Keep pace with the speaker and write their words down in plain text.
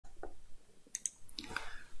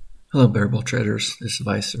Hello, Bearable Traders. This is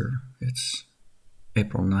Vicer. It's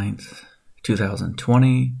April 9th,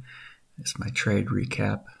 2020. It's my trade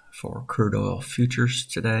recap for crude oil futures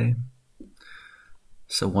today.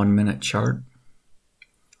 It's a 1 minute chart.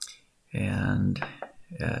 And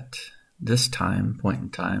at this point in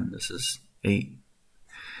time, this is 8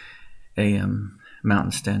 a.m.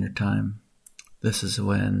 Mountain Standard Time. This is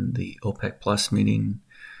when the OPEC Plus meeting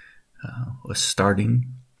was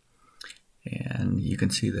starting. And you can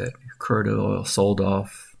see that crude oil sold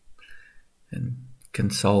off and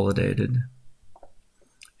consolidated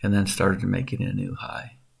and then started making a new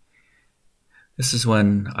high. This is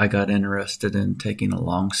when I got interested in taking a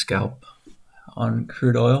long scalp on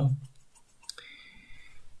crude oil.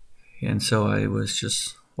 And so I was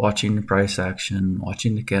just watching the price action,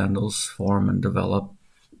 watching the candles form and develop.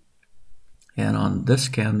 And on this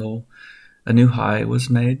candle, a new high was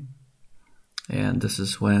made. And this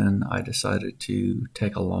is when I decided to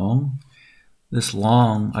take a long.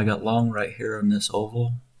 I got long right here on this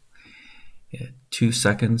oval at 2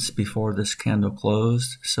 seconds before this candle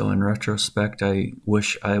closed. So in retrospect, I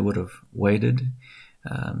wish I would have waited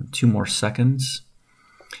 2 more seconds.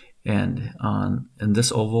 And in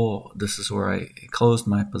this oval, this is where I closed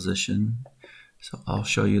my position. So I'll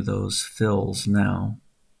show you those fills now.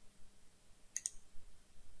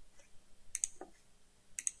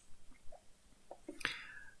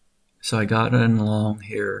 So I got in long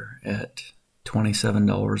here at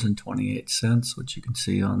 $27.28, which you can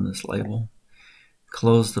see on this label.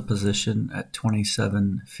 Closed the position at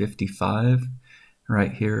 $27.55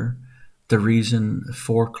 right here. The reason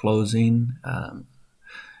for closing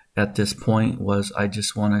at this point was I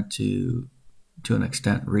just wanted to an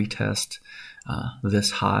extent, retest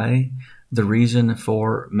this high. The reason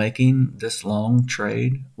for making this long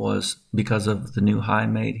trade was because of the new high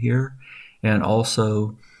made here, and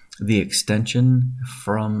also the extension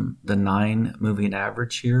from the 9 moving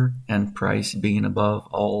average here and price being above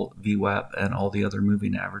all VWAP and all the other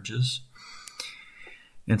moving averages.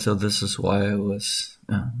 And so this is why I was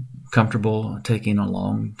comfortable taking a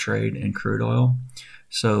long trade in crude oil.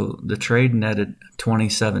 So the trade netted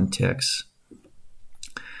 27 ticks.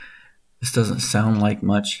 This doesn't sound like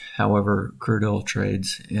much. However, crude oil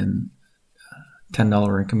trades in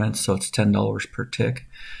 $10 increments, so it's $10 per tick.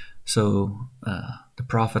 So the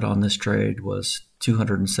profit on this trade was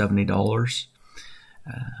 $270.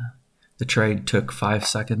 The trade took 5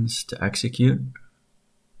 seconds to execute.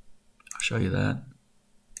 I'll show you that.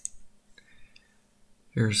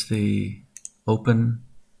 Here's the open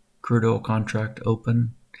crude oil contract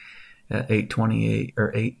open at 8:28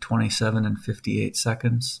 or 8:27 and 58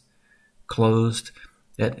 seconds. Closed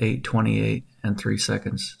at 8:28 and 3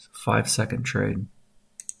 seconds. 5-second trade.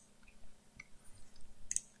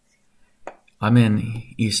 I'm in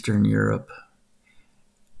Eastern Europe,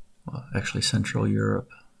 well, actually Central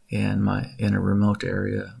Europe, and in a remote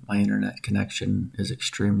area. My internet connection is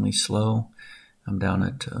extremely slow. I'm down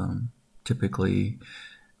at typically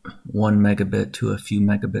 1 megabit to a few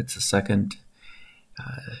megabits a second.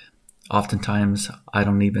 Oftentimes, I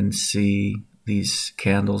don't even see these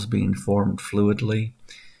candles being formed fluidly.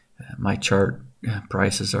 My chart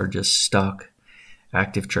prices are just stuck.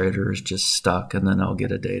 Active Trader is just stuck, and then I'll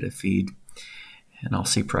get a data feed and I'll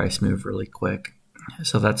see price move really quick.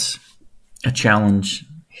 So that's a challenge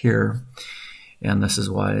here. And this is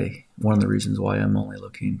why, one of the reasons why I'm only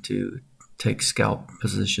looking to take scalp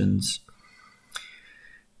positions.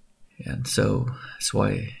 And so that's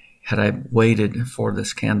why, had I waited for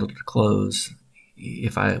this candle to close,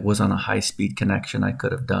 if I was on a high-speed connection, I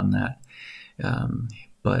could have done that.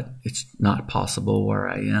 But it's not possible where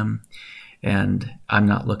I am. And I'm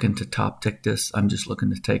not looking to top tick this. I'm just looking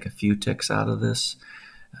to take a few ticks out of this,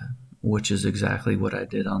 which is exactly what I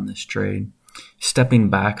did on this trade. Stepping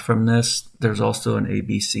back from this, there's also an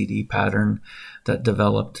ABCD pattern that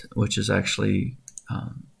developed, which is actually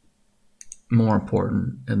more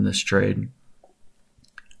important in this trade.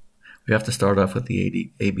 We have to start off with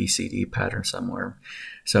the ABCD pattern somewhere.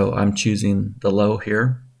 So I'm choosing the low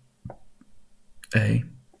here, A,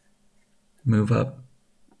 move up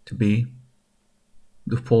to B,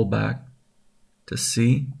 the pullback to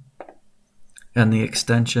C, and the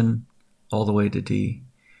extension all the way to D.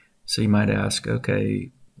 So you might ask,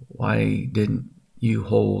 okay, why didn't you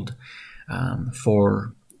hold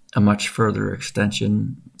for a much further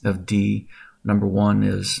extension of D? Number one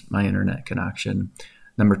is my internet connection.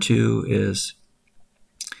 Number two is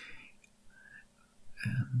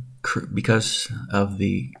because of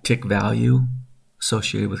the tick value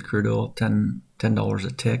associated with crude oil, $10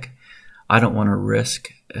 a tick. I don't want to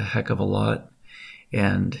risk a heck of a lot,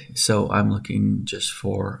 and so I'm looking just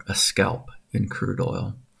for a scalp in crude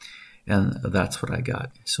oil. and that's what I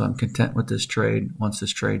got. So I'm content with this trade. Once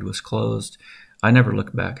this trade was closed, I never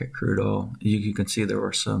looked back at crude oil. You can see there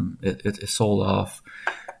were some, it sold off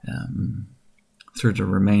through the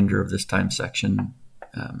remainder of this time section.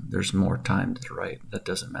 There's more time to the right. That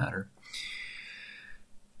doesn't matter.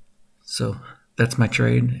 So that's my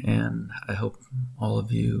trade, and I hope all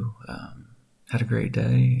of you had a great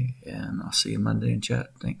day, and I'll see you Monday in chat.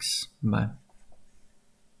 Thanks. Bye.